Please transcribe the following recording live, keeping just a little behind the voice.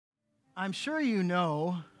I'm sure you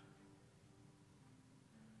know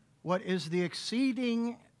what is the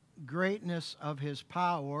exceeding greatness of his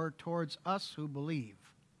power towards us who believe.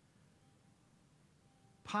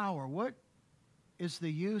 Power. What is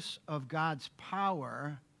the use of God's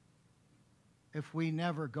power if we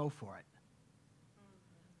never go for it?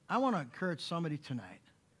 I want to encourage somebody tonight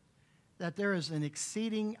that there is an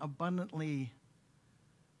exceeding abundantly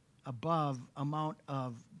above amount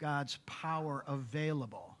of God's power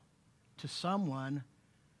available to someone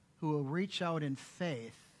who will reach out in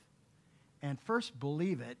faith and first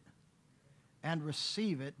believe it and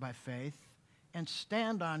receive it by faith and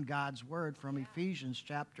stand on God's word from Ephesians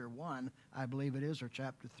chapter 1, I believe it is, or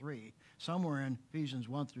chapter 3, somewhere in Ephesians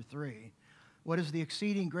 1 through 3. What is the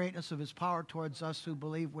exceeding greatness of his power towards us who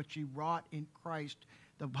believe, which he wrought in Christ,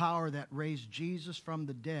 the power that raised Jesus from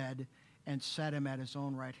the dead and set him at his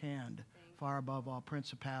own right hand, far above all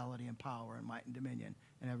principality and power and might and dominion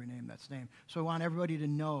and every name that's named. So I want everybody to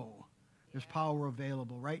know there's power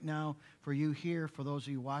available. Right now, for you here, for those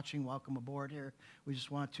of you watching, welcome aboard here. We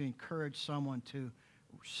just want to encourage someone to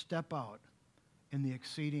step out in the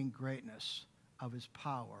exceeding greatness of his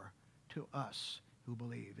power to us who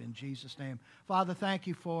believe. In Jesus' name. Father, thank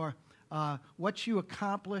you for what you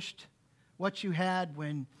accomplished, what you had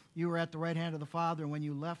when you were at the right hand of the Father, and when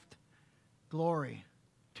you left glory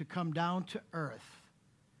to come down to earth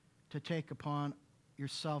to take upon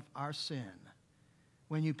yourself our sin.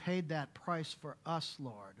 When you paid that price for us,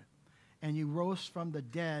 Lord, and you rose from the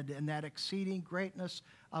dead, and that exceeding greatness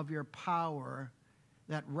of your power,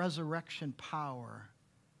 that resurrection power,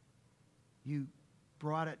 you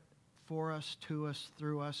brought it for us, to us,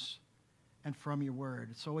 through us, and from your word.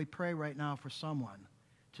 So we pray right now for someone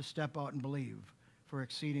to step out and believe for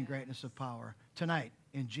exceeding greatness of power tonight,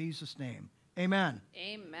 in Jesus' name. Amen.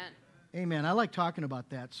 Amen. Amen. I like talking about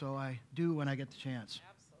that, so I do when I get the chance.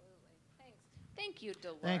 Absolutely. Thanks. Thank you,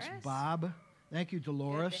 Dolores. Thanks, Bob. Thank you,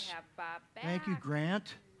 Dolores. Good to have Bob back. Thank you,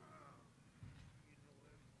 Grant.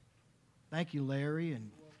 Thank you, Larry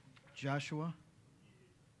and Joshua.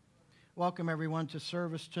 Welcome, everyone, to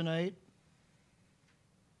service tonight.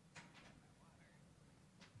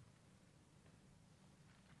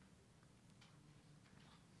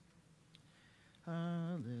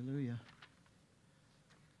 Hallelujah.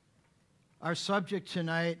 Our subject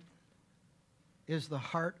tonight is the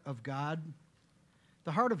heart of God.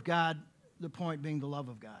 The heart of God, the point being the love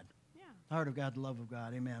of God. Yeah. The heart of God, the love of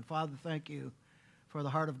God. Amen. Father, thank you for the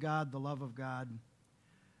heart of God, the love of God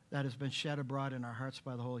that has been shed abroad in our hearts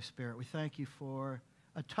by the Holy Spirit. We thank you for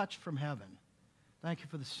a touch from heaven. Thank you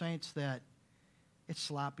for the saints that it's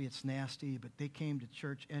sloppy, it's nasty, but they came to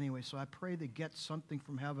church anyway. So I pray they get something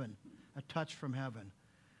from heaven, a touch from heaven,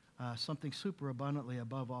 something super abundantly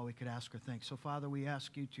above all we could ask or think. So, Father, we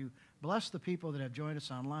ask you to bless the people that have joined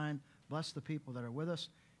us online, bless the people that are with us,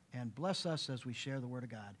 and bless us as we share the Word of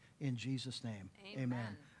God. In Jesus' name,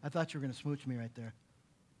 amen. I thought you were going to smooch me right there.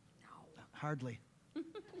 No. Hardly. Not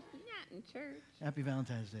in church. Happy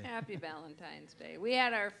Valentine's Day. Happy Valentine's Day. We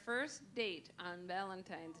had our first date on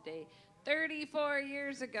Valentine's Day 34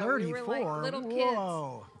 years ago. 34? We were like little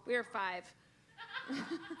Whoa. kids. We were 5.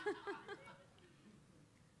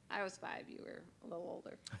 I was 5. You were a little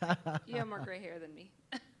older. You have more gray hair than me.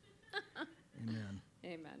 Amen.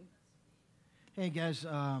 Amen. Hey, guys,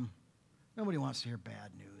 nobody wants to hear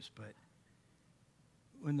bad news, but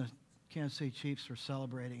when the Kansas City Chiefs were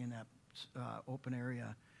celebrating in that open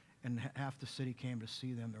area and half the city came to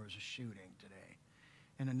see them, there was a shooting today.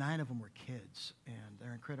 And 9 of them were kids, and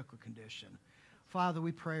they're in critical condition. Father,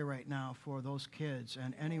 we pray right now for those kids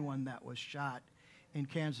and anyone that was shot in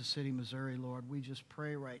Kansas City, Missouri, Lord. We just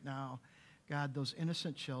pray right now, God, those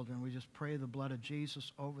innocent children, we just pray the blood of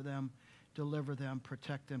Jesus over them, deliver them,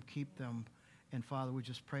 protect them, keep them. And Father, we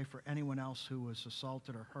just pray for anyone else who was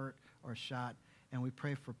assaulted or hurt or shot. And we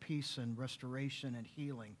pray for peace and restoration and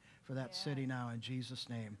healing for that city now in Jesus'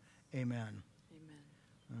 name. Amen. Amen.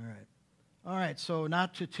 All right. All right, so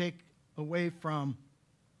not to take away from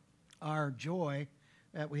our joy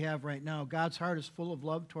that we have right now, God's heart is full of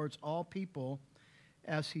love towards all people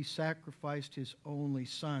as he sacrificed his only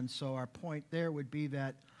son. So our point there would be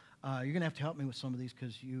that you're going to have to help me with some of these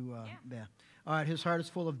because you, yeah. All right, his heart is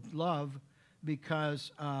full of love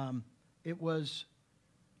because it was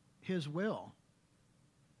his will.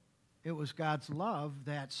 It was God's love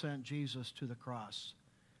that sent Jesus to the cross.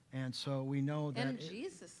 And so we know that... And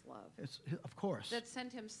Jesus' love. It's, of course. That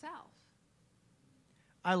sent himself.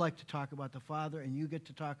 I like to talk about the Father, and you get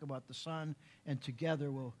to talk about the Son, and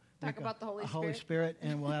together we'll Talk about the Holy Spirit. Holy Spirit,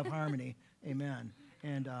 and we'll have harmony. Amen.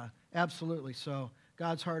 And absolutely. So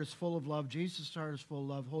God's heart is full of love. Jesus' heart is full of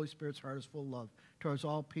love. Holy Spirit's heart is full of love towards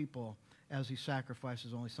all people as he sacrificed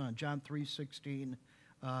his only son. John 3:16,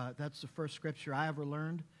 that's the first scripture I ever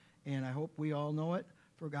learned, and I hope we all know it.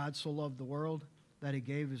 For God so loved the world that he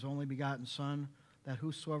gave his only begotten Son, that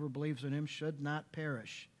whosoever believes in him should not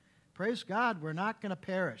perish. Praise God, we're not going to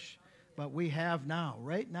perish, but we have now,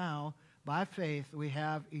 right now, by faith, we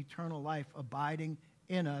have eternal life abiding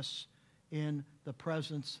in us in the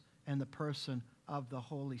presence and the person of the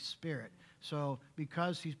Holy Spirit. So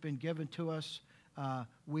because he's been given to us,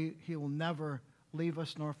 he will never leave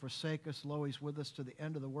us nor forsake us. Lo, he's with us to the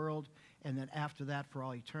end of the world. And then after that, for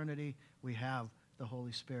all eternity, we have the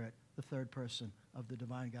Holy Spirit, the third person of the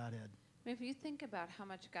divine Godhead. If you think about how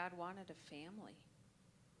much God wanted a family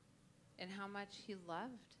and how much he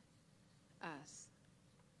loved us.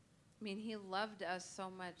 I mean, he loved us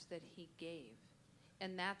so much that he gave.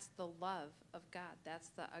 And that's the love of God. That's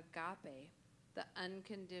the agape, the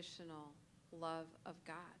unconditional love of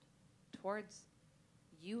God towards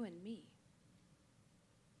you and me.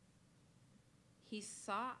 He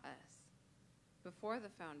saw us before the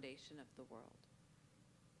foundation of the world.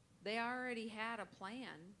 They already had a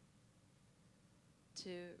plan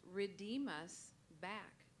to redeem us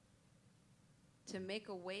back, to make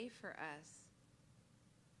a way for us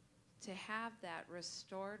to have that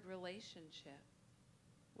restored relationship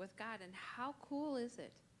with God. And how cool is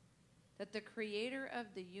it that the creator of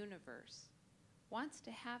the universe wants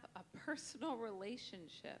to have a personal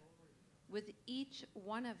relationship with each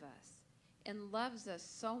one of us and loves us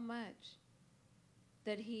so much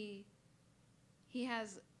that he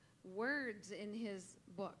has words in his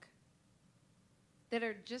book that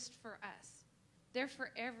are just for us. They're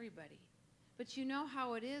for everybody. But you know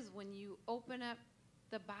how it is when you open up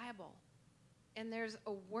the Bible and there's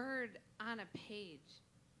a word on a page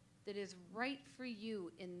that is right for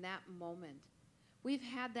you in that moment. We've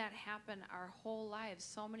had that happen our whole lives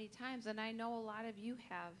so many times, and I know a lot of you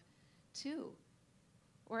have too.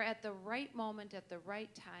 We're at the right moment at the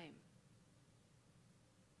right time.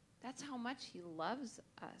 That's how much he loves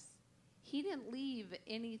us. He didn't leave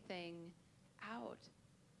anything out.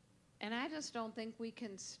 And I just don't think we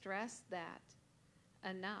can stress that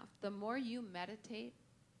enough. The more you meditate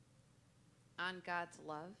on God's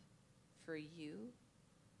love for you,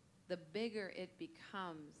 the bigger it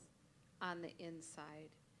becomes on the inside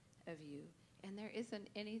of you. And there isn't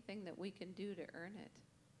anything that we can do to earn it.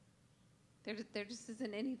 There just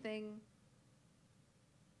isn't anything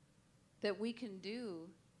that we can do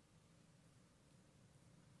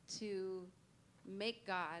to make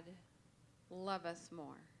God love us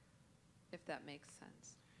more, if that makes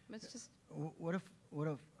sense. It's just What if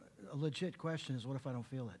a legit question is, what if I don't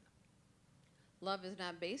feel it? love is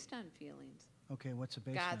not based on feelings. Okay, what's it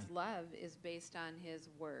based God's on? love is based on his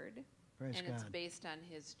word, Praise and God. it's based on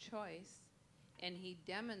his choice, and he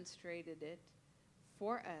demonstrated it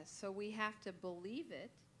for us. So we have to believe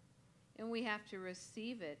it, and we have to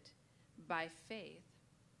receive it by faith.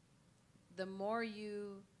 The more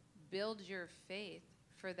you build your faith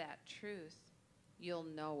for that truth, you'll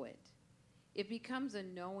know it. It becomes a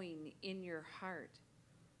knowing in your heart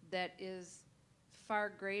that is far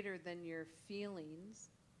greater than your feelings,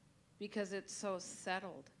 because it's so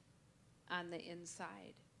settled on the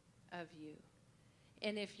inside of you.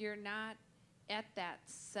 And if you're not at that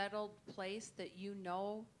settled place that you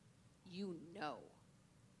know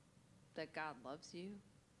that God loves you,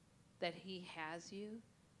 that he has you,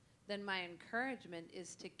 then my encouragement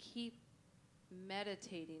is to keep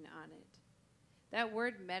meditating on it. That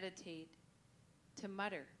word meditate, to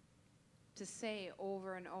mutter, to say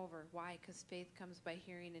over and over. Why? Because faith comes by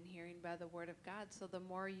hearing, and hearing by the word of God. So the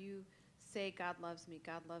more you say, God loves me,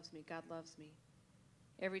 God loves me, God loves me.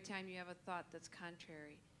 Every time you have a thought that's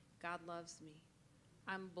contrary, God loves me.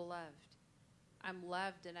 I'm beloved. I'm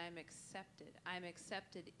loved and I'm accepted. I'm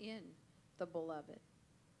accepted in the beloved.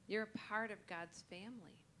 You're a part of God's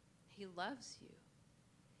family. He loves you.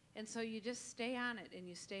 And so you just stay on it, and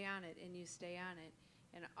you stay on it, and you stay on it,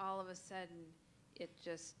 and all of a sudden it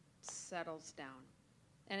just settles down.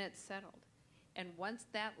 And it's settled. And once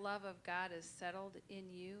that love of God is settled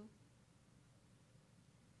in you,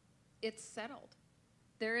 it's settled.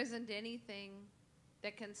 There isn't anything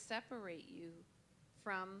that can separate you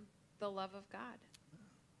from the love of God.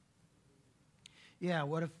 Yeah,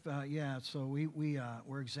 what if, so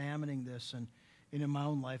we're examining this, and in my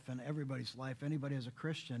own life and everybody's life, anybody as a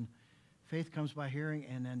Christian, faith comes by hearing,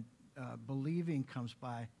 and then believing comes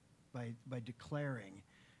by declaring.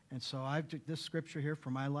 And so I took this scripture here for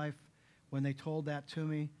my life. When they told that to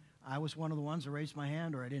me, I was one of the ones that raised my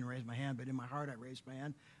hand, or I didn't raise my hand, but in my heart I raised my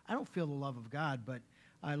hand. I don't feel the love of God, but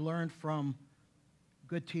I learned from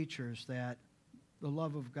good teachers that the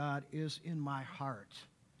love of God is in my heart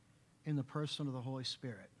in the person of the Holy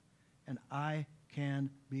Spirit. And I can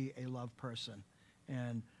be a love person.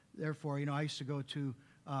 And therefore, I used to go to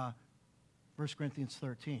 1 Corinthians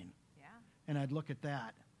 13. Yeah. And I'd look at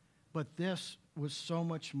that. But this was so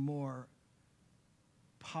much more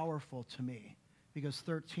powerful to me because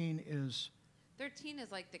 13 is 13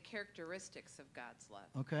 is like the characteristics of God's love.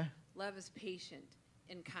 okay. Love is patient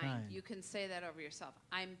and kind. You can say that over yourself.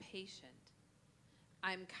 I'm patient.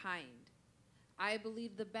 I'm kind. I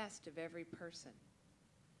believe the best of every person.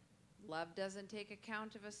 Love doesn't take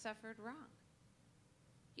account of a suffered wrong.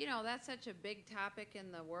 That's such a big topic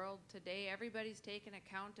in the world today. Everybody's taking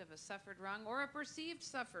account of a suffered wrong or a perceived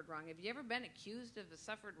suffered wrong. Have you ever been accused of a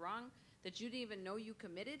suffered wrong that you didn't even know you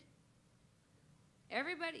committed?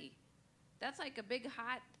 Everybody. That's like a big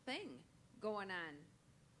hot thing going on.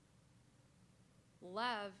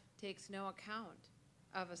 Love takes no account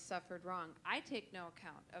of a suffered wrong. I take no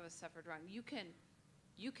account of a suffered wrong. You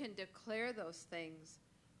can declare those things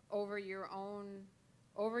over your own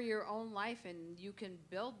life, and you can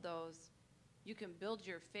build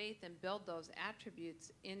your faith and build those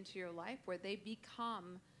attributes into your life where they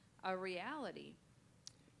become a reality.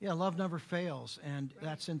 Yeah, love never fails, and Right.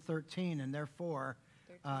 that's in 13, and therefore,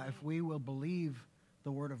 if we will believe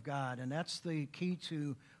the Word of God, and that's the key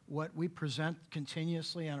to what we present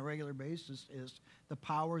continuously on a regular basis is the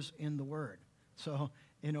powers in the Word. So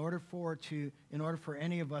in order for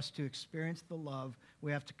any of us to experience the love,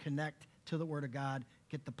 we have to connect to the Word of God,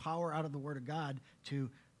 get the power out of the Word of God to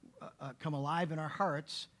come alive in our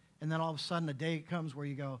hearts, and then all of a sudden a day comes where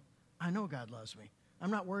you go, I know God loves me.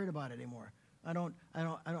 I'm not worried about it anymore. I don't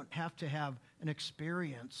have to have an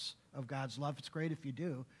experience of God's love. It's great if you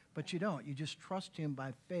do, but you don't. You just trust Him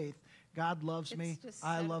by faith. God loves me.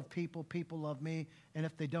 I love people. People love me. And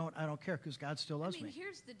if they don't, I don't care because God still loves me.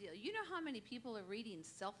 Here's the deal. You know how many people are reading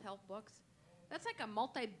self-help books? That's like a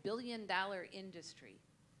multi-billion-dollar industry.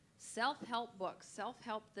 Self-help books,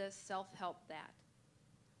 self-help this, self-help that.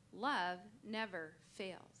 Love never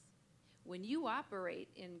fails. When you operate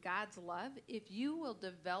in God's love, if you will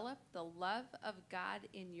develop the love of God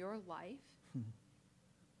in your life,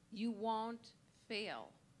 you won't fail.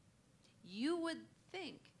 You would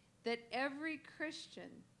think that every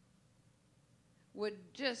Christian would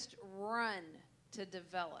just run to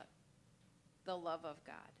develop the love of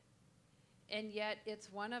God. And yet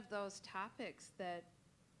it's one of those topics that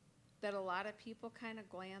a lot of people kind of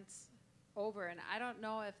glance over. And I don't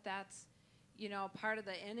know if that's, part of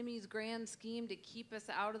the enemy's grand scheme to keep us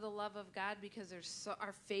out of the love of God because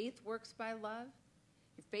our faith works by love.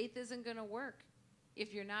 Your faith isn't going to work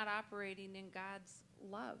if you're not operating in God's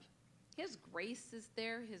love. His grace is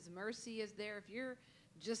there. His mercy is there. If you're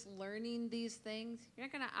just learning these things, you're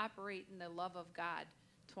not going to operate in the love of God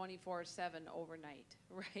 24/7 overnight,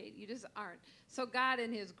 right? You just aren't. So God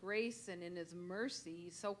in His grace and in His mercy,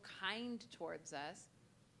 He's so kind towards us.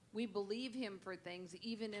 We believe Him for things,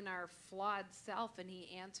 even in our flawed self, and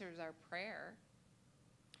He answers our prayer.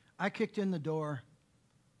 I kicked in the door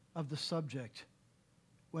of the subject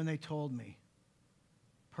when they told me,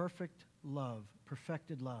 perfected love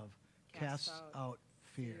casts out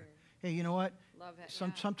fear. Hey, you know what? Love it.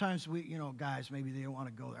 Sometimes we, guys, maybe they don't want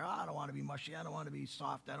to go there. I don't want to be mushy. I don't want to be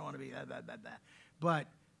soft. I don't want to be blah. But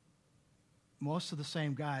most of the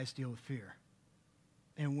same guys deal with fear.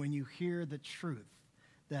 And when you hear the truth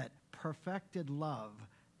that perfected love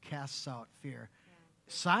casts out fear,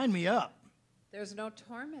 sign me up. There's no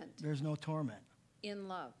torment. There's no torment. In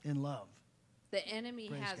love. In love. The enemy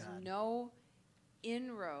Praise has God. no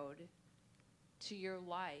inroad to your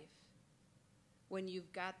life when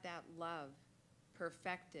you've got that love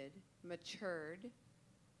perfected, matured,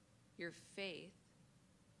 your faith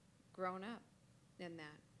grown up in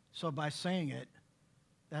that. So by saying it,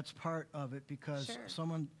 that's part of it because Sure.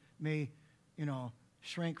 someone may,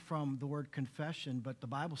 shrink from the word confession, but the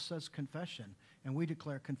Bible says confession, and we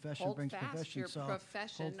declare confession Hold brings fast profession. your So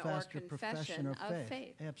profession hold or fast your profession confession or of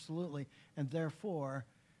faith. Absolutely. And therefore,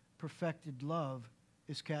 perfected love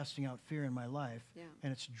is casting out fear in my life, Yeah.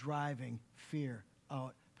 and it's driving fear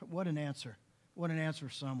out. What an answer. What an answer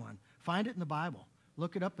for someone. Find it in the Bible.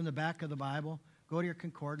 Look it up in the back of the Bible. Go to your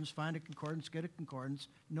concordance, find a concordance, get a concordance.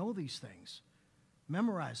 Know these things.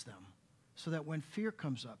 Memorize them so that when fear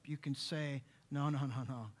comes up, you can say, no.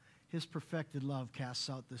 His perfected love casts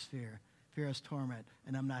out this fear. Fear is torment,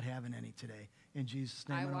 and I'm not having any today. In Jesus'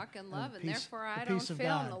 name. I walk in love, and therefore I don't of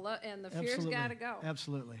fail, God. and the fear's got to go.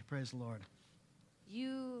 Absolutely. Praise the Lord.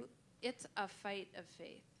 It's a fight of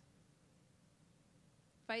faith.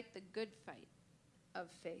 Fight the good fight of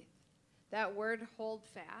faith. That word, hold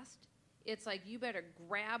fast, it's like you better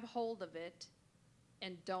grab hold of it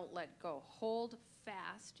and don't let go. Hold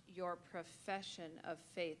fast your profession of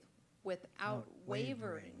faith without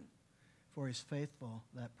wavering. For he's faithful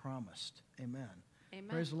that promised. Amen. Amen.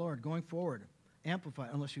 Praise the Lord. Going forward, amplified,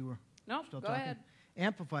 unless you were No, still go talking. ahead.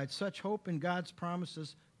 Amplified, such hope in God's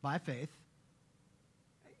promises by faith.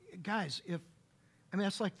 Guys,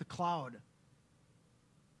 that's like the cloud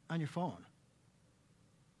on your phone.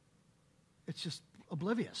 It's just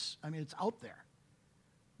oblivious. It's out there.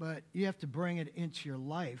 But you have to bring it into your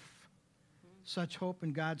life. Such hope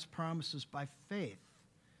in God's promises by faith.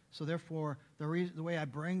 So therefore, the way I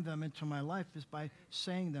bring them into my life is by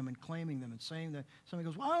saying them and claiming them and saying that. Somebody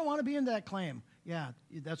goes, well, I don't want to be in that claim. Yeah,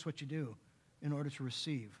 that's what you do in order to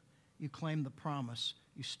receive. You claim the promise.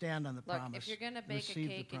 You stand on the promise. Look, if you're going to bake a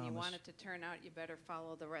cake and you want it to turn out, you better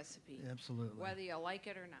follow the recipe. Absolutely. Whether you like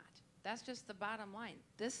it or not. That's just the bottom line.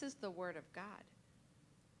 This is the Word of God.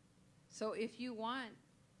 So if you want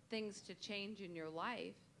things to change in your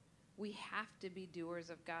life, we have to be doers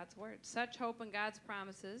of God's Word. Such hope in God's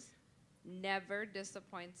promises never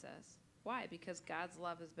disappoints us. Why? Because God's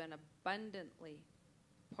love has been abundantly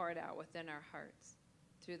poured out within our hearts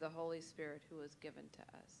through the Holy Spirit who was given to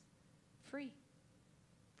us. Free.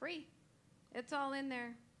 Free. It's all in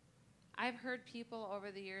there. I've heard people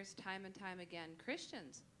over the years, time and time again,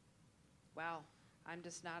 Christians, well, I'm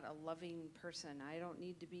just not a loving person. I don't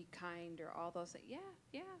need to be kind or all those things.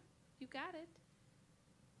 Yeah, you got it.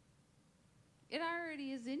 It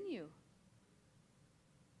already is in you.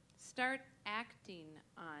 Start acting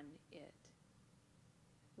on it,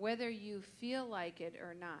 whether you feel like it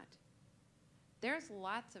or not. There's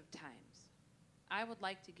lots of times I would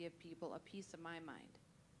like to give people a piece of my mind,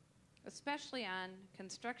 especially on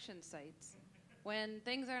construction sites when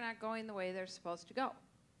things are not going the way they're supposed to go.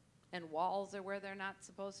 And walls are where they're not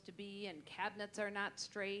supposed to be, and cabinets are not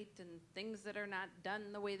straight, and things that are not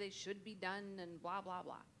done the way they should be done, and blah, blah,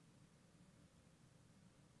 blah.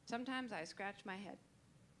 Sometimes I scratch my head,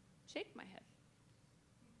 shake my head.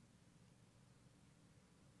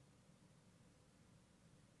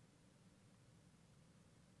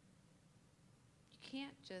 You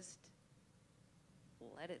can't just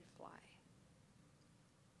let it fly.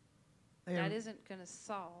 That isn't going to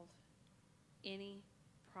solve any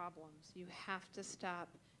problems. You have to stop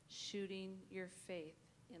shooting your faith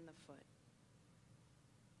in the foot.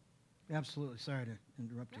 Absolutely. Sorry to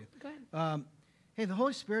interrupt you. Go ahead. Hey, the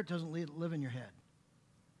Holy Spirit doesn't live in your head.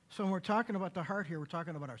 So when we're talking about the heart here, we're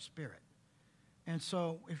talking about our spirit. And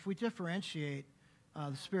so if we differentiate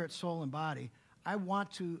the spirit, soul, and body, I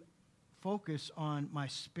want to focus on my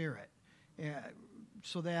spirit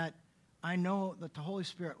so that I know that the Holy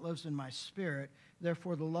Spirit lives in my spirit.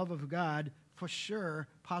 Therefore, the love of God, for sure,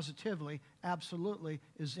 positively, absolutely,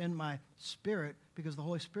 is in my spirit because the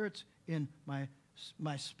Holy Spirit's in my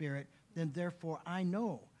spirit. Then, therefore, I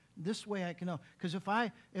know. This way I can know. Because if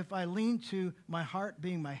I lean to my heart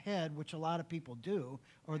being my head, which a lot of people do,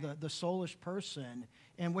 or the soulish person,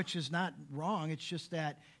 and which is not wrong, it's just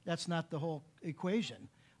that that's not the whole equation.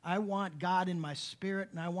 I want God in my spirit,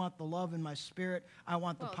 and I want the love in my spirit. I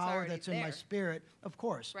want the power that's in my spirit, of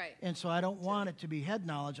course. Right. And so I don't want it to be head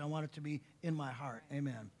knowledge. I want it to be in my heart.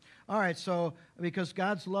 Amen. All right, so because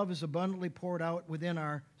God's love is abundantly poured out within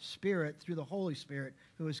our spirit through the Holy Spirit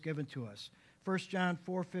who is given to us. 1 John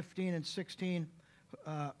 4:15 and 16,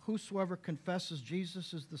 whosoever confesses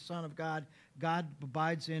Jesus is the Son of God, God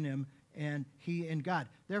abides in him, and he in God.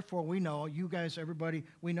 Therefore, we know, you guys, everybody,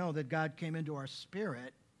 we know that God came into our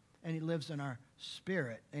spirit, and he lives in our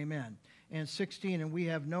spirit. Amen. And 16, and we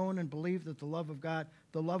have known and believed that the love of God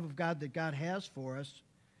that God has for us,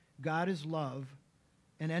 God is love,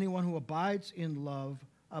 and anyone who abides in love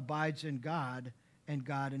abides in God, and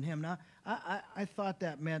God in him. Now, I thought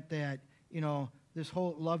that meant that, this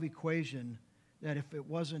whole love equation, that if it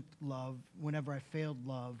wasn't love, whenever I failed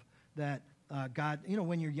love, that God,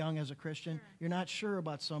 when you're young as a Christian, Sure. You're not sure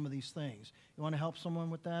about some of these things. You want to help someone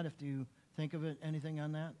with that if you think of it, anything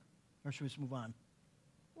on that? Or should we just move on?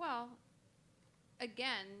 Well,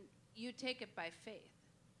 again, you take it by faith.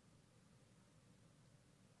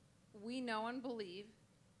 We know and believe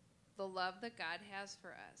the love that God has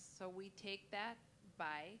for us. So we take that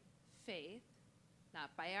by faith, not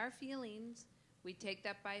by our feelings. We take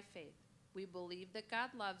that by faith. We believe that God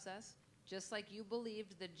loves us, just like you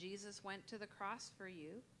believed that Jesus went to the cross for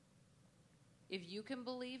you. If you can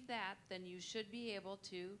believe that, then you should be able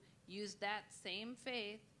to use that same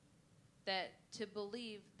faith to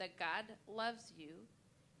believe that God loves you.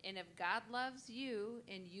 And if God loves you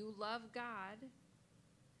and you love God,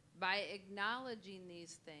 by acknowledging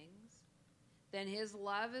these things, then his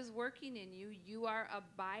love is working in you. You are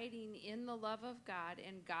abiding in the love of God,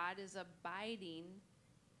 and God is abiding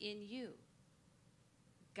in you.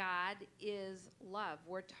 God is love.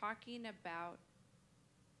 We're talking about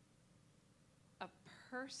a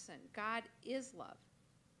person. God is love.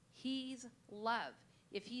 He's love.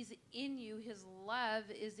 If he's in you, his love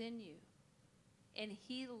is in you. And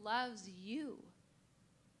he loves you.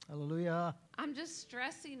 Hallelujah. I'm just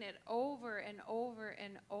stressing it over and over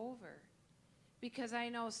and over because I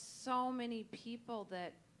know so many people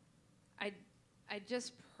that I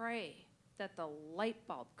just pray that the light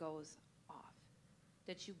bulb goes off,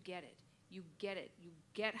 that you get it. You get it. You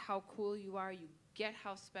get how cool you are. You get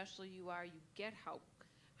how special you are. You get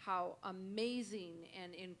how amazing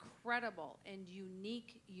and incredible and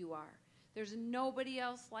unique you are. There's nobody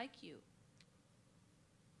else like you.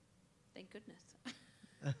 Thank goodness.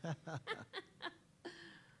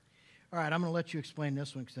 All right, I'm going to let you explain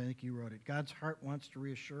this one because I think you wrote it. God's heart wants to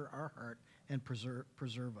reassure our heart and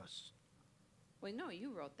preserve us. Well, no,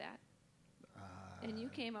 you wrote that. And you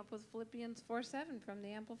came up with Philippians 4:7 from the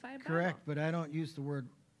Amplified Bible. Correct, but I don't use the word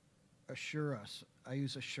assure us. I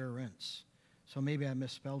use assurance. So maybe I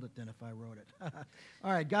misspelled it then if I wrote it.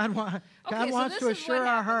 All right, God wants to assure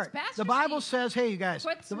our heart. The Bible says, hey, you guys.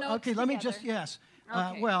 Okay, let me just, yes.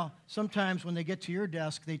 Okay. Well, sometimes when they get to your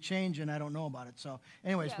desk, they change and I don't know about it. So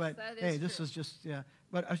anyways, Yes, but that is hey, this true. is just, yeah.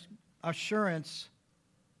 But assurance,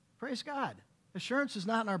 praise God. Assurance is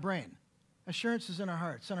not in our brain. Assurance is in our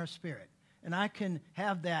heart. It's in our spirit. And I can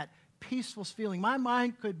have that peaceful feeling. My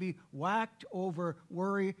mind could be whacked over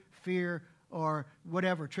worry, fear, or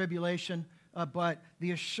whatever, tribulation. But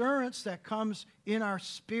the assurance that comes in our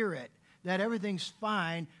spirit that everything's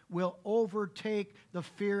fine will overtake the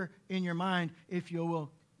fear in your mind if you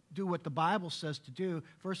will do what the Bible says to do.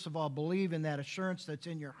 First of all, believe in that assurance that's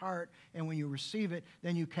in your heart, and when you receive it,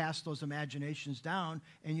 then you cast those imaginations down,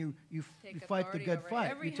 and you fight the good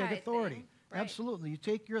fight. You take authority. Right. Absolutely. You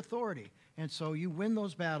take your authority, and so you win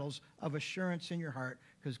those battles of assurance in your heart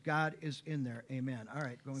because God is in there. Amen. All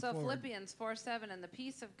right, going So forward. Philippians 4:7, and the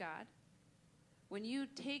peace of God, when you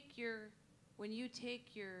take your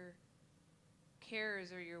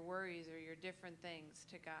cares or your worries or your different things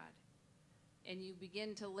to God, and you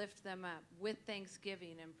begin to lift them up with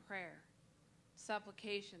thanksgiving and prayer,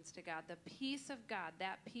 supplications to God, the peace of God,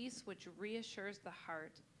 that peace which reassures the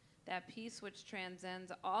heart, that peace which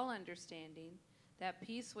transcends all understanding, that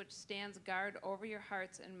peace which stands guard over your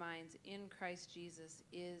hearts and minds in Christ Jesus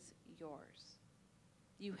is yours.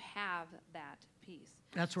 You have that peace.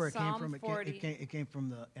 That's where it came Psalm from. 40, It came from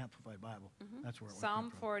the Amplified Bible. That's where it Psalm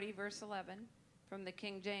came from. 40, verse 11, from the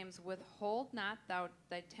King James, withhold not thou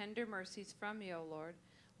thy tender mercies from me, O Lord.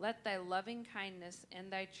 Let thy loving kindness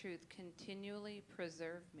and thy truth continually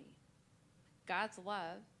preserve me. God's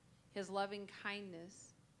love, his loving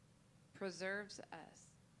kindness, preserves us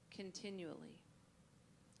continually.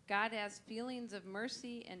 God has feelings of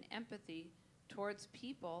mercy and empathy towards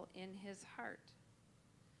people in his heart.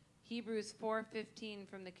 Hebrews 4:15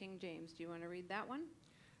 from the King James. Do you want to read that one?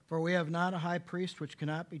 For we have not a high priest which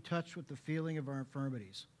cannot be touched with the feeling of our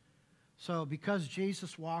infirmities. So because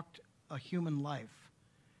Jesus walked a human life,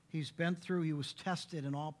 he was tested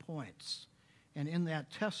in all points. And in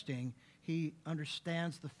that testing, he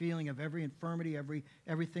understands the feeling of every infirmity,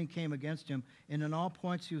 everything came against him. And in all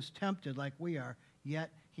points he was tempted like we are,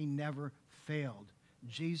 yet he never failed.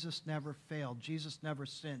 Jesus never failed. Jesus never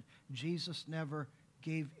sinned. Jesus never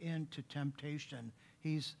gave in to temptation.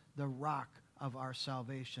 He's the rock of our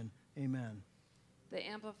salvation. Amen. The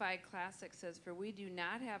Amplified Classic says, for we do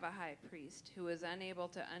not have a high priest who is unable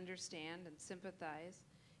to understand and sympathize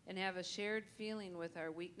and have a shared feeling with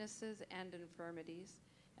our weaknesses and infirmities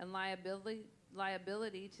and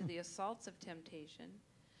liability to the assaults of temptation,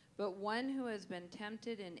 but one who has been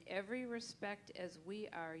tempted in every respect as we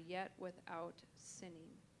are, yet without sinning.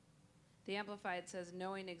 The Amplified says,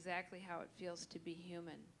 knowing exactly how it feels to be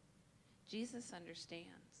human. Jesus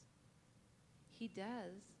understands. He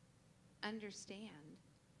does understand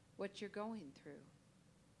what you're going through.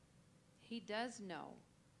 He does know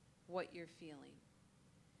what you're feeling.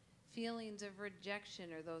 Feelings of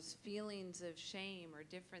rejection or those feelings of shame or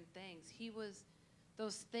different things.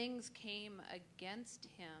 Those things came against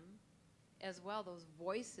him as well. Those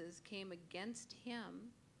voices came against him,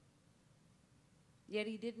 yet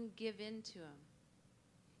he didn't give in to him.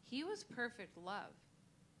 He was perfect love.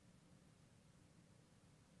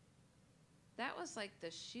 That was like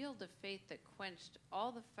the shield of faith that quenched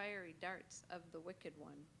all the fiery darts of the wicked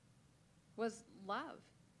one, was love.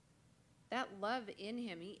 That love in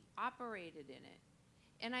him, he operated in it.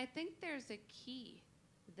 And I think there's a key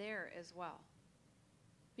there as well.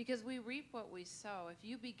 Because we reap what we sow. If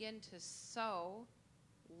you begin to sow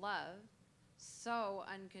love, so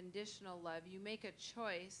unconditional love. You make a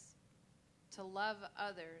choice to love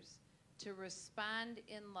others, to respond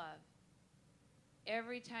in love.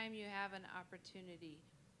 Every time you have an opportunity,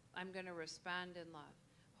 I'm going to respond in love.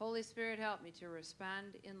 Holy Spirit, help me to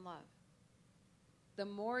respond in love. The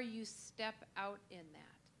more you step out in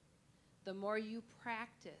that, the more you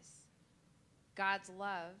practice God's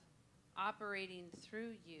love operating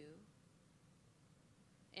through you,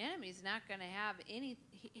 enemy's not going to have any,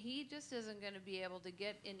 he just isn't going to be able to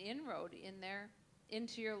get an inroad in there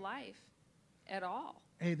into your life at all.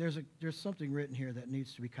 Hey, there's something written here that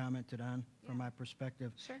needs to be commented on from my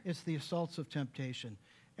perspective. Sure. It's the assaults of temptation.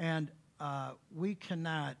 And we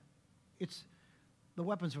cannot, it's the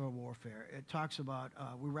weapons of our warfare. It talks about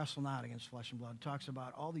we wrestle not against flesh and blood. It talks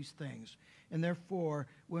about all these things. And therefore,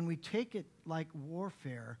 when we take it like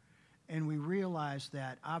warfare and we realize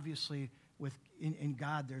that obviously in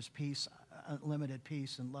God there's peace, unlimited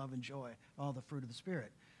peace and love and joy, all the fruit of the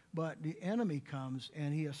Spirit. But the enemy comes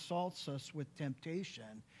and he assaults us with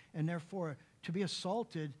temptation. And therefore, to be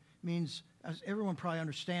assaulted means, as everyone probably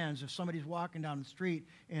understands, if somebody's walking down the street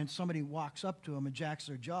and somebody walks up to them and jacks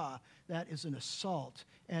their jaw, that is an assault,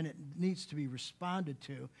 and it needs to be responded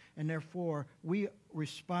to. And therefore, we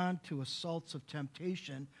respond to assaults of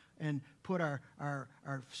temptation and put our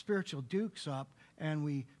spiritual dukes up, and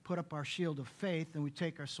we put up our shield of faith, and we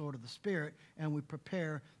take our sword of the Spirit, and we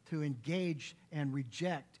prepare to engage and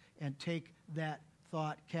reject and take that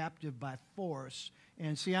thought captive by force.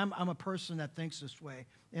 And see, I'm a person that thinks this way,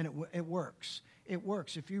 and it works. It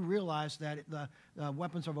works. If you realize that the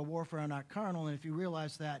weapons of our warfare are not carnal, and if you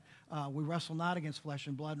realize that we wrestle not against flesh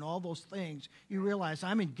and blood and all those things, you realize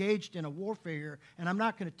I'm engaged in a warfare here, and I'm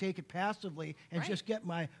not going to take it passively and just get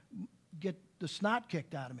the snot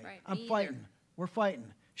kicked out of me. Right. I'm fighting. We're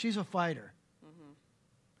fighting. She's a fighter.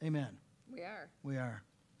 Mm-hmm. Amen. We are. We are.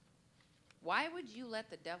 Why would you let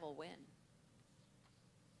the devil win?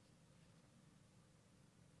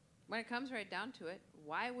 When it comes right down to it,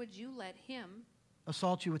 why would you let him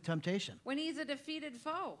assault you with temptation when he's a defeated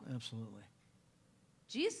foe? Absolutely.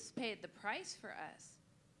 Jesus paid the price for us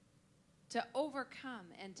to overcome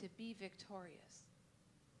and to be victorious.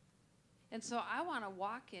 And so I want to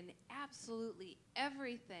walk in absolutely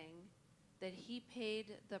everything that he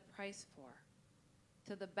paid the price for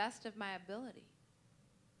to the best of my ability.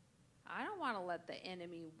 I don't want to let the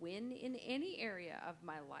enemy win in any area of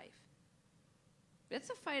my life. It's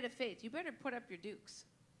a fight of faith. You better put up your dukes.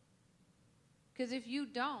 Because if you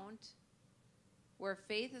don't, where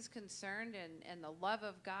faith is concerned and the love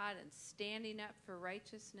of God and standing up for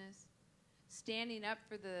righteousness, standing up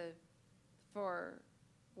for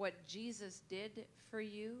what Jesus did for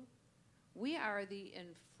you, we are the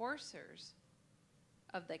enforcers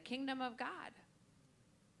of the kingdom of God.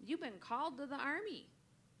 You've been called to the army.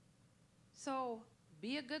 So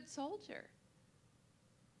be a good soldier.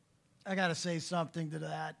 I got to say something to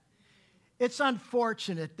that. It's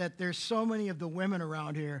unfortunate that there's so many of the women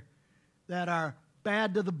around here that are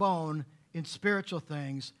bad to the bone in spiritual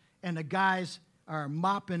things, and the guys are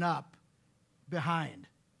mopping up behind.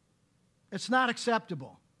 It's not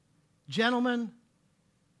acceptable. Gentlemen,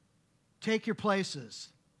 take your places.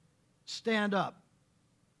 Stand up.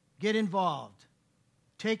 Get involved.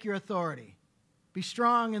 Take your authority. Be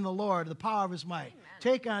strong in the Lord, the power of his might. Amen.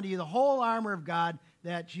 Take unto you the whole armor of God,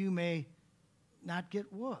 that you may not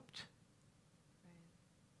get whooped.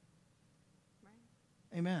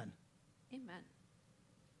 Right. Amen. Amen.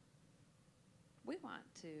 We want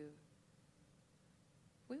to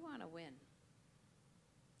win.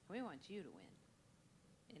 We want you to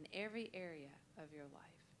win in every area of your life.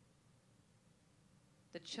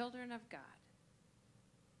 The children of God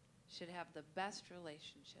should have the best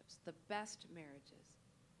relationships, the best marriages,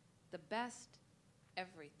 the best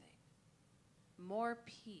everything. More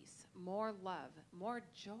peace, more love, more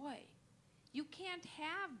joy. You can't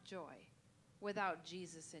have joy without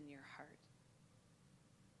Jesus in your heart.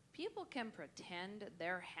 People can pretend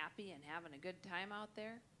they're happy and having a good time out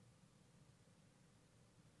there,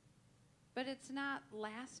 but it's not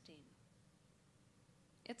lasting.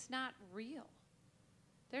 It's not real.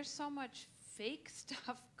 There's so much fake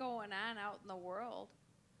stuff going on out in the world.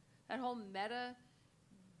 That whole meta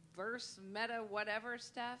whatever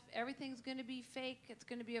stuff, everything's going to be fake. It's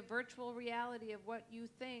going to be a virtual reality of what you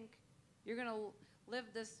think. You're going to live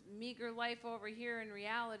this meager life over here in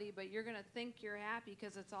reality, but you're going to think you're happy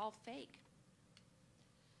because it's all fake.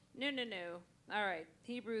 No. All right,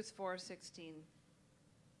 Hebrews 4:16.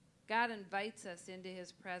 God invites us into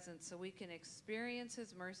his presence so we can experience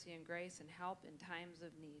his mercy and grace and help in times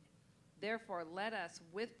of need. Therefore, let us,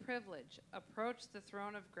 with privilege, approach the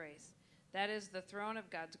throne of grace That is the throne of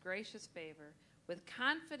God's gracious favor, with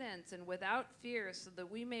confidence and without fear, so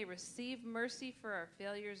that we may receive mercy for our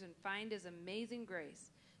failures and find his amazing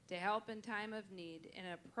grace to help in time of need, an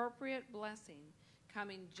appropriate blessing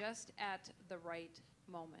coming just at the right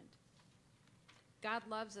moment. God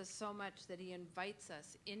loves us so much that he invites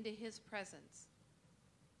us into his presence.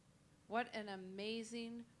 What an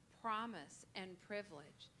amazing promise and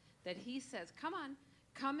privilege that he says, come on,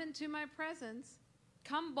 come into my presence,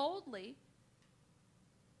 come boldly,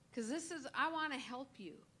 because I want to help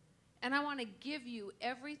you, and I want to give you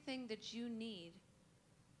everything that you need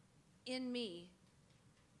in me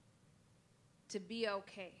to be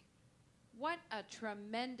okay. What a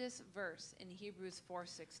tremendous verse in Hebrews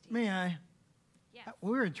 4:16. May I? Yes.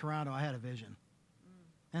 When we were in Toronto, I had a vision.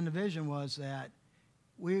 And the vision was that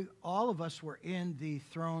all of us were in the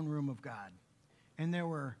throne room of God. And there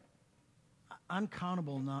were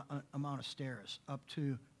uncountable amount of stairs up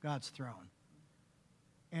to God's throne.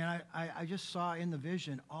 And I just saw in the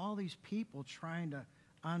vision all these people trying to,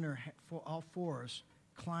 on their all fours,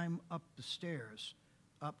 climb up the stairs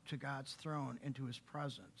up to God's throne into his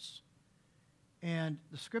presence. And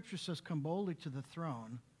the scripture says, come boldly to the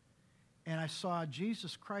throne. And I saw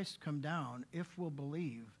Jesus Christ come down, if we'll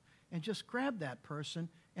believe, and just grab that person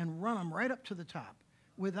and run them right up to the top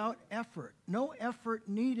without effort. No effort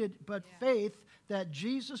needed, but faith that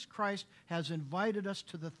Jesus Christ has invited us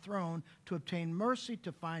to the throne to obtain mercy,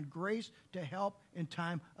 to find grace, to help in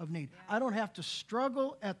time of need. I don't have to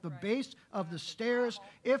struggle at the base of the stairs.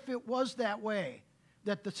 If it was that way,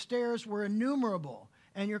 that the stairs were innumerable,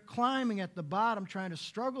 and you're climbing at the bottom trying to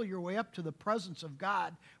struggle your way up to the presence of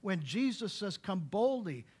God, when Jesus says, come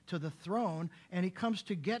boldly to the throne, and he comes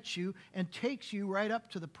to get you and takes you right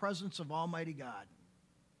up to the presence of Almighty God.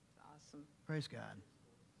 Awesome. Praise God.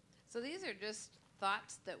 So these are just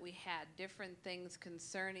thoughts that we had, different things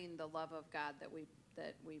concerning the love of God that we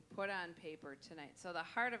put on paper tonight. So the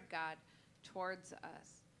heart of God towards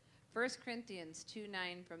us. 1 Corinthians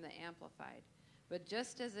 2:9 from the Amplified. But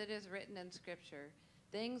just as it is written in Scripture,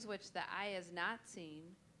 things which the eye has not seen,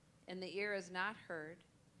 and the ear has not heard,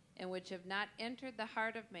 and which have not entered the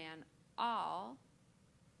heart of man, all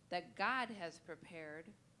that God has prepared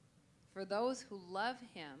for those who love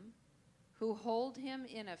him, who hold him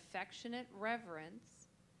in affectionate reverence,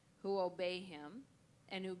 who obey him,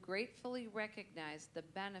 and who gratefully recognize the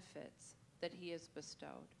benefits that he has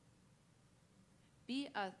bestowed. Be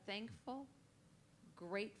a thankful,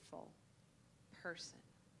 grateful person.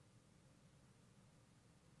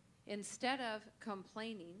 Instead of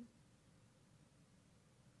complaining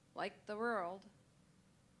like the world,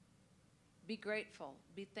 be grateful,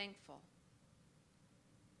 be thankful.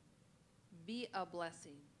 Be a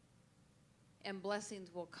blessing, and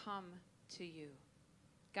blessings will come to you.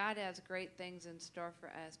 God has great things in store for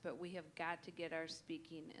us, but we have got to get our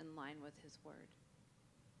speaking in line with his word.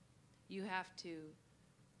 You have to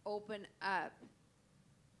open up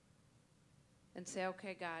and say,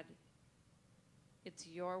 okay, God, it's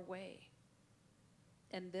your way.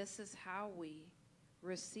 And this is how we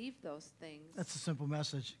receive those things. That's a simple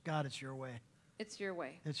message. God, it's your way. It's your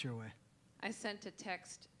way. It's your way. I sent a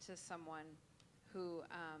text to someone who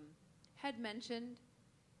had mentioned,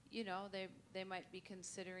 they might be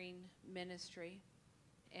considering ministry.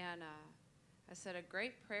 And I said, a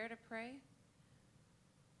great prayer to pray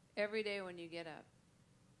every day when you get up.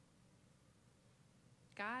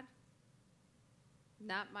 God,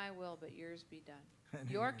 not my will, but yours be done.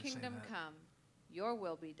 Your kingdom come, your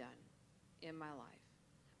will be done in my life.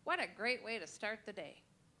 What a great way to start the day.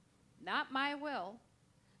 Not my will,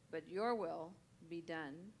 but your will be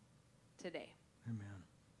done today. Amen.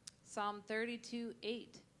 Psalm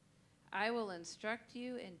 32:8. I will instruct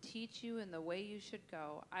you and teach you in the way you should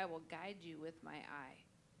go. I will guide you with my eye.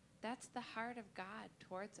 That's the heart of God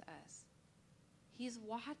towards us. He's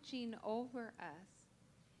watching over us.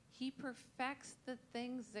 He perfects the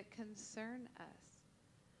things that concern us.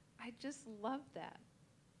 I just love that.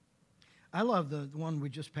 I love the one we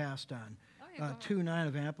just passed on, 2:9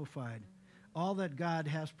 of Amplified. Mm-hmm. All that God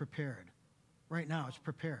has prepared. Right now, it's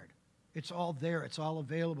prepared. It's all there. It's all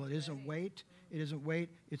available. It isn't wait. It isn't wait.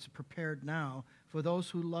 It's prepared now for those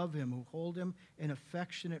who love him, who hold him in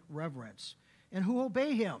affectionate reverence, and who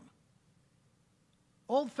obey him.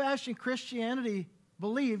 Old-fashioned Christianity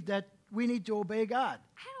believed that we need to obey God.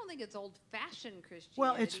 I don't think it's old-fashioned Christianity.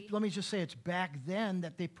 Well, let me just say it's back then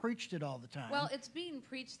that they preached it all the time. Well, it's being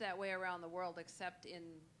preached that way around the world, except in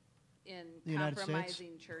the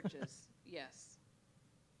compromising churches. Yes.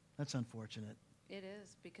 That's unfortunate. It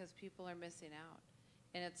is, because people are missing out.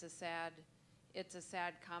 And it's a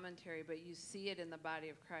sad commentary, but you see it in the body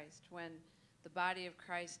of Christ. When the body of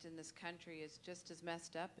Christ in this country is just as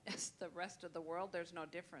messed up as the rest of the world. There's no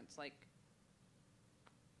difference. Like,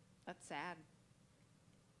 that's sad.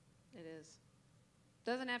 It is.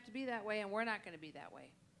 Doesn't have to be that way, and we're not going to be that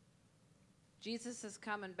way. Jesus is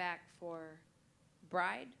coming back for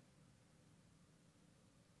bride,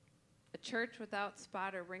 a church without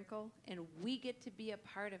spot or wrinkle, and we get to be a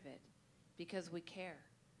part of it because we care.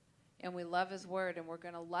 And we love his word, and we're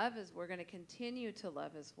going to continue to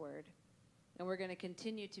love his word, and we're going to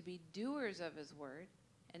continue to be doers of his word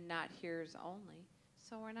and not hearers only,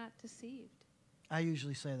 so we're not deceived. I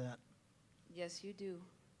usually say that. Yes, you do.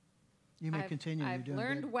 You may continue. I've You're doing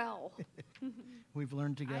learned good. well. We've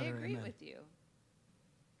learned together. I agree Amen. with you.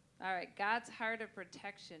 All right, God's heart of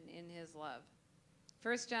protection in his love.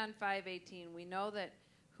 1 John 5:18, we know that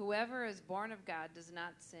whoever is born of God does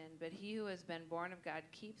not sin, but he who has been born of God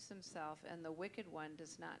keeps himself, and the wicked one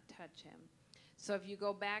does not touch him. So if you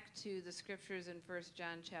go back to the scriptures in 1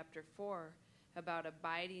 John chapter 4 about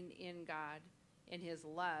abiding in God, in his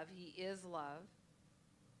love, he is love,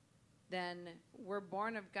 then we're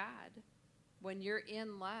born of God. When you're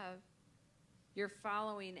in love, you're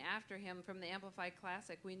following after him. From the Amplified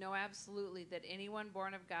Classic, we know absolutely that anyone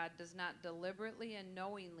born of God does not deliberately and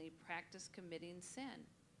knowingly practice committing sin.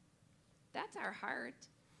 That's our heart.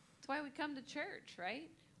 That's why we come to church,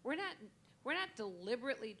 right? We're not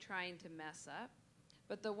deliberately trying to mess up,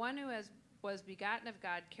 but the one who was begotten of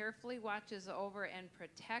God carefully watches over and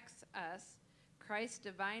protects us. Christ's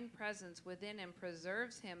divine presence within him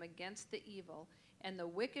preserves him against the evil, and the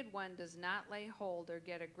wicked one does not lay hold or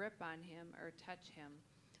get a grip on him or touch him.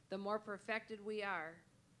 The more perfected we are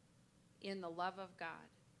in the love of God,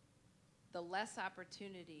 the less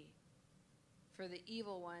opportunity for the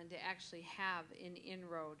evil one to actually have an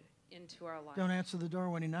inroad into our life. Don't answer the door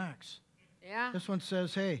when he knocks. Yeah. This one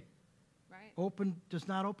says, hey, Right. Does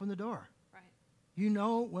not open the door. Right. You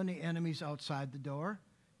know when the enemy's outside the door.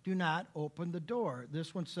 Do not open the door.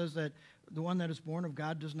 This one says that the one that is born of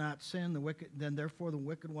God does not sin, then therefore the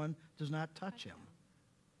wicked one does not touch him.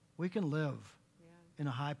 We can live in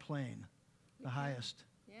a high plane, the highest.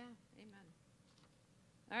 Yeah, amen.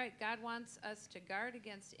 All right, God wants us to guard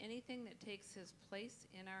against anything that takes his place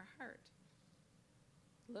in our heart.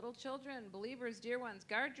 Little children, believers, dear ones,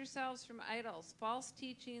 guard yourselves from idols, false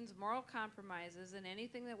teachings, moral compromises, and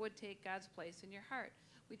anything that would take God's place in your heart.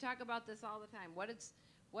 We talk about this all the time. What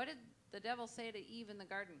did the devil say to Eve in the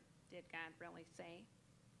garden? Did God really say?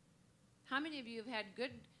 How many of you have had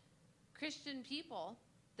good Christian people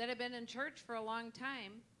that have been in church for a long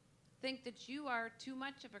time think that you are too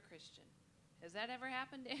much of a Christian? Has that ever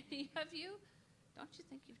happened to any of you? Don't you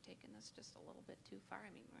think you've taken this just a little bit too far?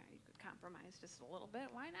 I mean, you could compromise just a little bit.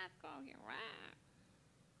 Why not go here?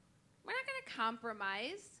 We're not going to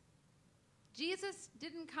compromise. Jesus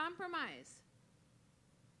didn't compromise.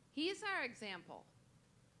 He's our example.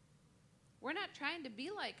 We're not trying to be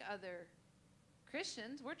like other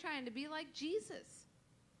Christians. We're trying to be like Jesus.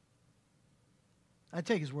 I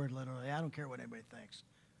take his word literally. I don't care what anybody thinks.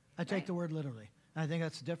 I take the word literally. I think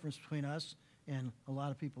that's the difference between us and a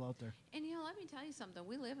lot of people out there. And, let me tell you something.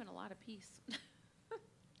 We live in a lot of peace.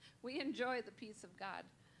 We enjoy the peace of God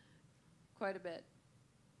quite a bit.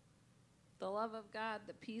 The love of God,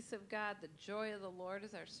 the peace of God, the joy of the Lord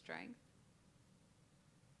is our strength.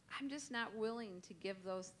 I'm just not willing to give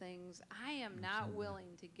those things. I am not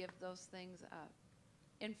willing to give those things up.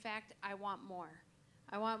 In fact, I want more.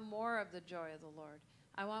 I want more of the joy of the Lord.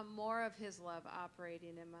 I want more of his love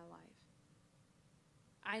operating in my life.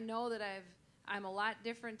 I know that I'm a lot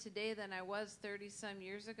different today than I was 30-some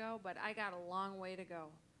years ago, but I got a long way to go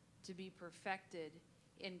to be perfected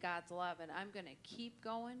in God's love, and I'm going to keep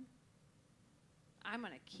going. I'm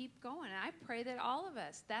going to keep going. And I pray that all of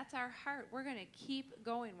us, that's our heart. We're going to keep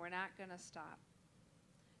going. We're not going to stop.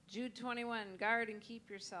 Jude 21, guard and keep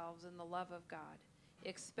yourselves in the love of God.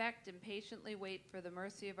 Expect and patiently wait for the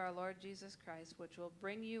mercy of our Lord Jesus Christ, which will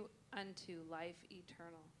bring you unto life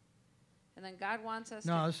eternal. And then God wants us to...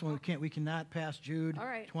 No, this one we cannot pass Jude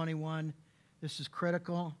 21. This is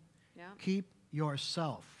critical. Yeah. Keep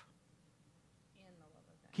yourself. In the love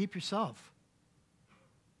of God. Keep yourself.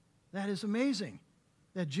 That is amazing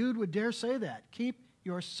that Jude would dare say that. Keep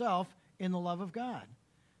yourself in the love of God.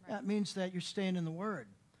 Right. That means that you're staying in the Word.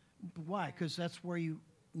 Why? Because that's where you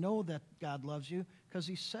know that God loves you, because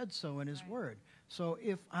he said so in his Word. So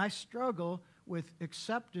if I struggle with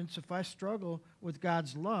acceptance, if I struggle with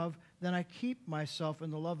God's love, then I keep myself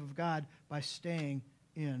in the love of God by staying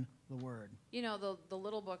in the Word. You know, the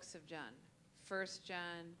little books of John, 1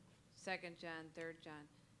 John, 2 John, 3 John,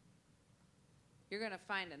 you're going to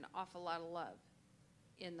find an awful lot of love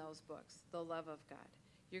in those books, the love of God.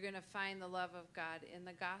 You're going to find the love of God in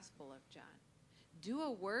the Gospel of John. Do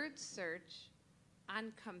a word search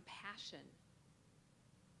on compassion,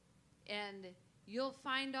 and you'll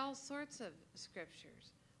find all sorts of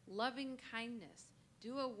scriptures. Loving kindness.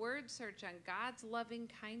 Do a word search on God's loving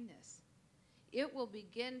kindness. It will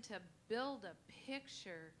begin to build a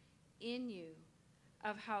picture in you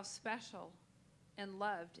of how special and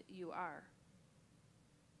loved you are.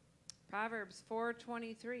 Proverbs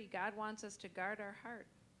 4:23, God wants us to guard our heart.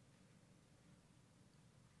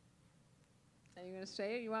 Are you going to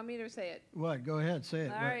say it? You want me to say it? What? Go ahead, say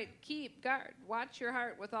it. All right. Keep, guard, watch your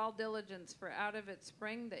heart with all diligence, for out of it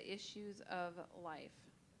spring the issues of life.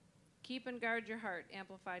 Keep and guard your heart,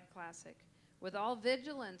 Amplified Classic, with all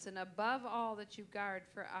vigilance, and above all that you guard,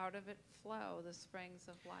 for out of it flow the springs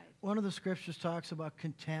of life. One of the scriptures talks about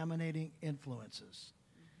contaminating influences.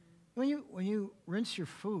 Mm-hmm. When you rinse your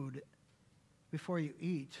food before you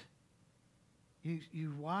eat,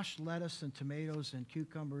 you wash lettuce and tomatoes and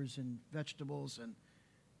cucumbers and vegetables, and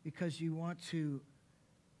because you want to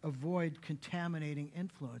avoid contaminating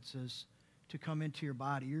influences to come into your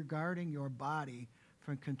body. You're guarding your body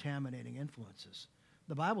from contaminating influences.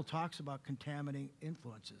 The Bible talks about contaminating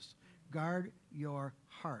influences. Guard your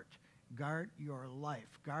heart. Guard your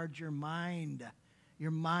life. Guard your mind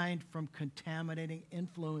from contaminating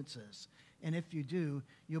influences. And if you do,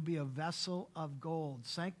 you'll be a vessel of gold,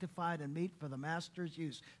 sanctified and meet for the master's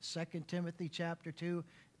use. 2 Timothy chapter 2.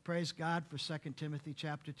 Praise God for 2 Timothy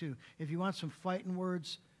chapter 2. If you want some fighting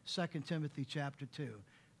words, 2 Timothy chapter 2.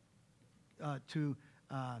 To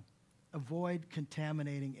avoid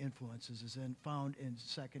contaminating influences is found in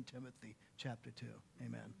 2 Timothy chapter 2.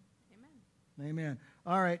 Amen. Amen. Amen.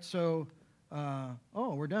 All right, so,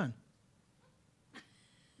 we're done.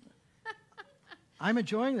 I'm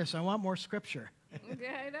enjoying this. I want more scripture.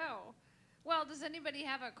 Okay, I know. Well, does anybody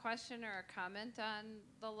have a question or a comment on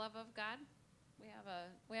the love of God?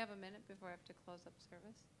 We have a minute before I have to close up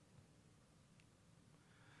service.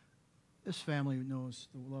 This family knows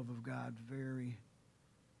the love of God very,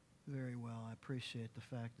 very well. I appreciate the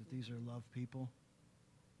fact that these are love people.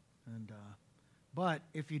 And but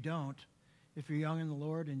if you don't, if you're young in the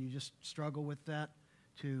Lord and you just struggle with that,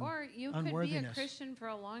 or you could be a Christian for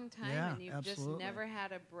a long time and you've just never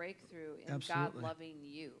had a breakthrough in God loving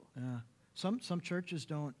you. Yeah. Some churches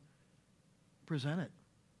don't present it.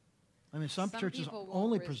 I mean, some churches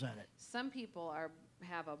only present it. Some people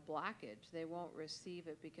have a blockage. They won't receive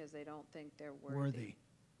it because they don't think they're worthy.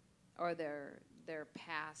 Or they're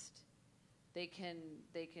past. They can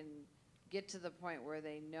get to the point where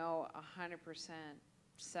they know 100%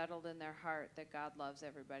 settled in their heart that God loves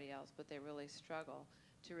everybody else, but they really struggle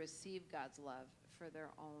to receive God's love for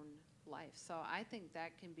their own life. So I think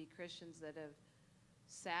that can be Christians that have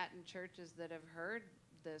sat in churches that have heard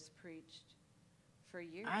this preached for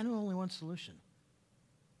years. I know only one solution.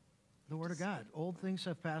 The Word of God. Old things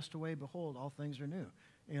have passed away. Behold, all things are new.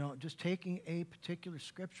 You know, just taking a particular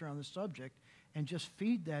scripture on the subject and just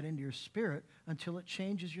feed that into your spirit until it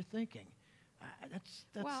changes your thinking. That's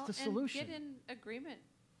the solution. And get in agreement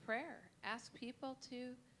prayer. Ask people to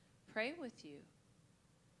pray with you.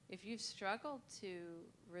 If you've struggled to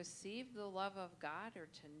receive the love of God or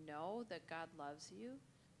to know that God loves you,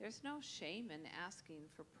 there's no shame in asking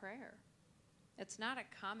for prayer. It's not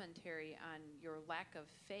a commentary on your lack of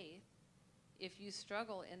faith if you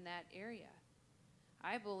struggle in that area.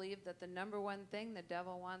 I believe that the number one thing the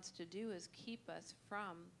devil wants to do is keep us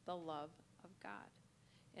from the love of God.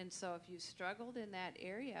 And so if you've struggled in that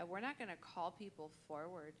area, we're not going to call people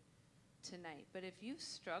forward tonight. But if you've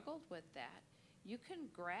struggled with that, you can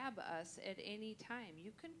grab us at any time.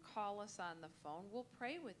 You can call us on the phone. We'll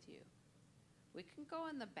pray with you. We can go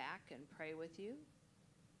in the back and pray with you.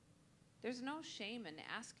 There's no shame in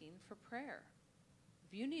asking for prayer.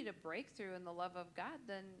 If you need a breakthrough in the love of God,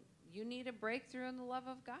 then you need a breakthrough in the love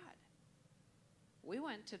of God. We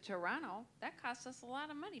went to Toronto. That cost us a lot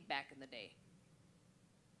of money back in the day.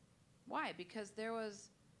 Why? Because there was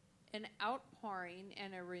an outpouring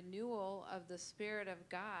and a renewal of the Spirit of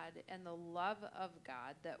God and the love of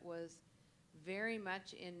God that was very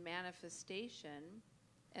much in manifestation.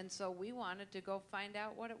 And so we wanted to go find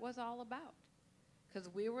out what it was all about, because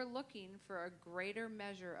we were looking for a greater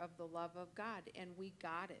measure of the love of God, and we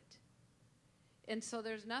got it. And so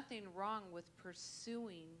there's nothing wrong with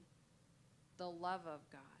pursuing the love of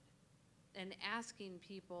God and asking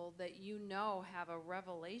people that you know have a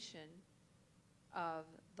revelation of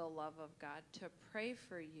the love of God to pray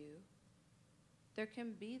for you. There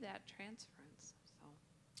can be that transference. So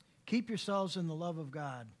keep yourselves in the love of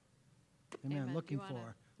God. Amen. Amen. Looking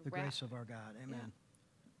for the grace of our God. Amen. Yeah.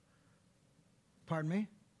 Pardon me?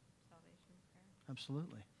 Salvation prayer.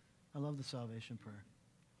 Absolutely. I love the salvation prayer.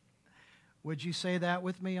 Would you say that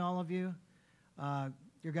with me, all of you?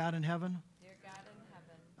 Dear God in heaven, Dear God in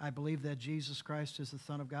heaven, I believe that Jesus Christ is the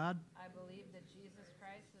Son of God. I believe that Jesus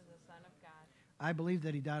Christ is the Son of God. I believe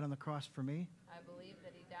that he died on the cross for me I believe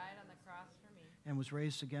that he died on the cross for me and was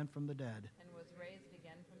raised again from the dead, and was raised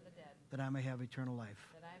again from the dead, that I may have eternal life.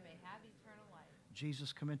 that I may have eternal life.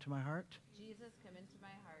 Jesus, come into my heart, Jesus, come into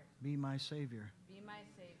my heart. be my Savior, Be my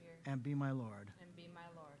Savior and be my Lord. and be my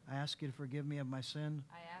Lord. I ask you to forgive me of my sin.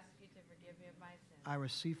 I ask you to forgive me of my sins. I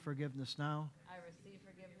receive forgiveness now, I receive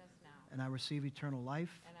forgiveness now, and I receive eternal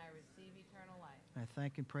life. and I receive eternal life. And I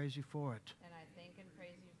thank and praise you for it. And I thank and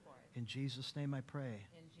praise you for it. In Jesus' name I pray.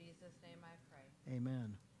 In Jesus' name I pray.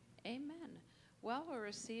 Amen. Amen. Well, we'll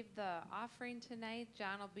receive the offering tonight.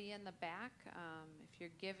 John will be in the back. If you're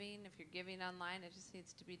giving online, it just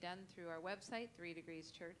needs to be done through our website,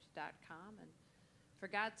 3degreeschurch.com. And for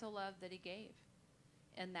God so loved that he gave.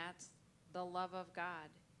 And that's the love of God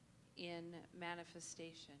in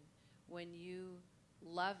manifestation. When you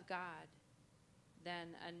love God,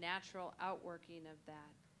 then a natural outworking of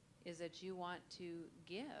that is that you want to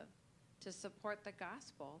give to support the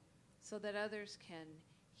gospel so that others can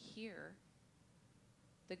hear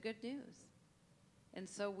the good news. And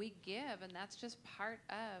so we give, and that's just part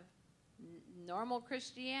of normal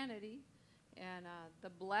Christianity. And the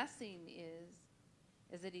blessing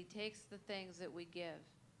is that he takes the things that we give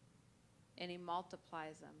and he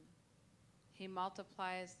multiplies them. He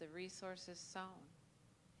multiplies the resources sown,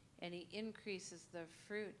 and he increases the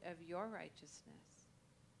fruit of your righteousness.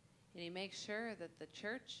 And he makes sure that the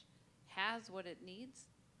church has what it needs,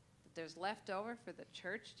 that there's left over for the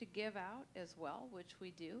church to give out as well, which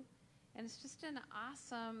we do. And it's just an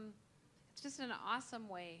awesome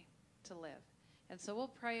way to live. And so we'll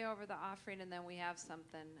pray over the offering, and then we have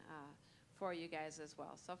something for you guys as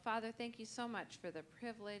well. So, Father, thank you so much for the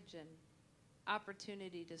privilege and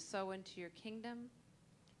opportunity to sow into your kingdom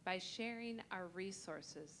by sharing our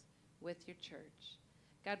resources with your church.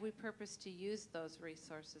 God, we purpose to use those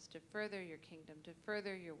resources to further your kingdom, to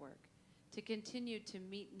further your work, to continue to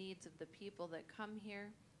meet needs of the people that come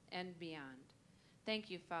here and beyond.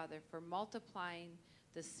 Thank you, Father, for multiplying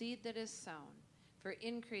the seed that is sown, for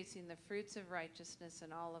increasing the fruits of righteousness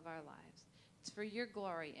in all of our lives. It's for your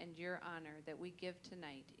glory and your honor that we give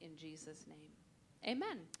tonight in Jesus' name.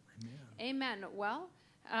 Amen. Amen. Well,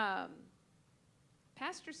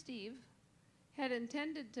 Pastor Steve had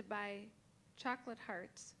intended to buy chocolate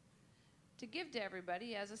hearts to give to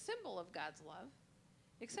everybody as a symbol of God's love,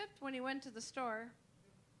 except when he went to the store,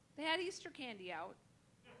 they had Easter candy out,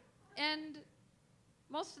 and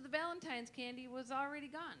most of the Valentine's candy was already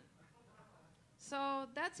gone. So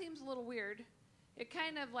that seems a little weird. It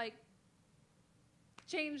kind of like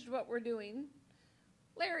changed what we're doing.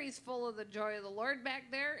 Larry's full of the joy of the Lord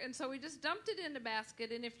back there, and so we just dumped it in the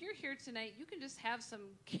basket. And if you're here tonight, you can just have some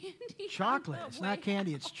candy. Chocolate. It's not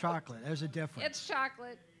candy, it's chocolate. There's a difference. It's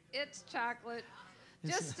chocolate. It's chocolate.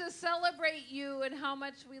 Just to celebrate you and how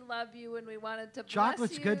much we love you, and we wanted to bless you.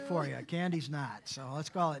 Chocolate's good for you. Candy's not, so let's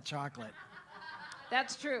call it chocolate.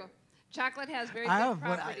 That's true. Chocolate has very good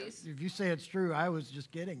properties. If you say it's true, I was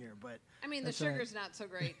just kidding here, but I mean, the sugar's not so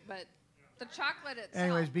great, but the chocolate itself.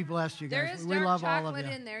 Anyways, be blessed, you guys. There is we dark love all of chocolate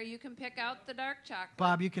you. in there. You can pick out the dark chocolate.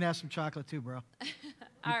 Bob, you can have some chocolate too, bro.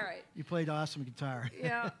 All right. You played awesome guitar.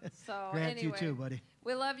 Yeah. So Grant, anyway, you too, buddy.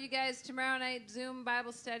 We love you guys. Tomorrow night, Zoom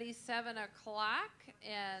Bible study, 7 o'clock,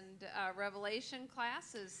 and Revelation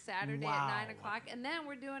class is Saturday at 9 o'clock. And then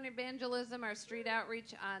we're doing evangelism, our street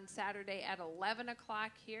outreach, on Saturday at 11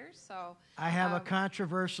 o'clock here. So I have a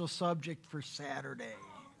controversial subject for Saturday.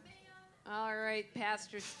 All right,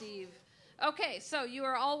 Pastor Steve. Okay, so you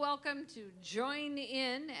are all welcome to join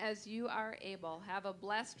in as you are able. Have a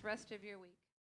blessed rest of your week.